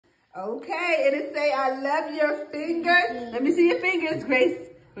Okay, and it say, I love your fingers. Let me see your fingers, Grace.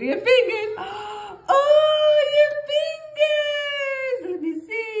 Where your fingers? Oh, your fingers. Let me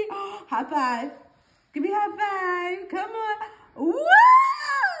see. Oh, high five. Give me a high five. Come on. Woo!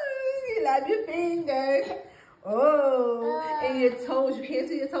 You love your fingers. Oh, and your toes. You can't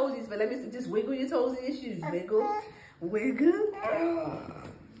see your toesies, but let me see. Just wiggle your toes in your shoes. Wiggle. Wiggle.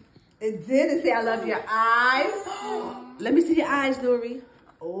 And then it say, I love your eyes. Let me see your eyes, Nori.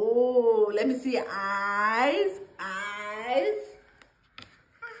 Oh, let me see your eyes. Eyes.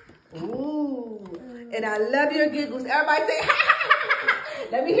 Ooh. And I love your giggles. Everybody say, ha, ha, ha, ha.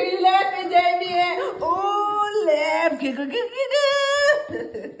 Let me hear you laughing, Damien. Oh, laugh. Giggle, giggle,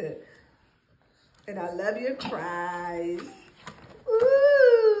 giggle. And I love your cries.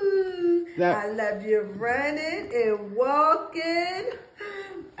 Ooh. I love you running and walking.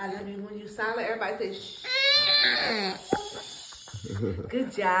 I love you when you silent. Everybody say, shh.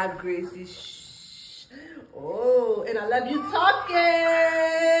 Good job, Gracie. Shh. Oh, and I love you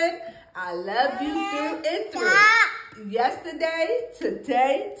talking. I love you through and through. Yesterday,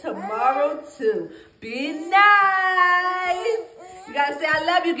 today, tomorrow too. Be nice. You gotta say, I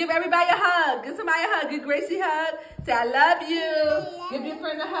love you. Give everybody a hug. Give somebody a hug. Give Gracie a hug. Say, I love you. Give your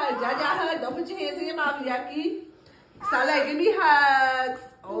friend a hug. Jaja hug. Don't put your hands in your mouth, Yucky. Saleh, give me hugs.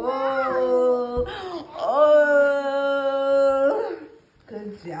 Oh. Oh.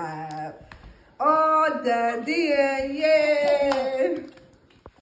 Good job. Oh, Daddy.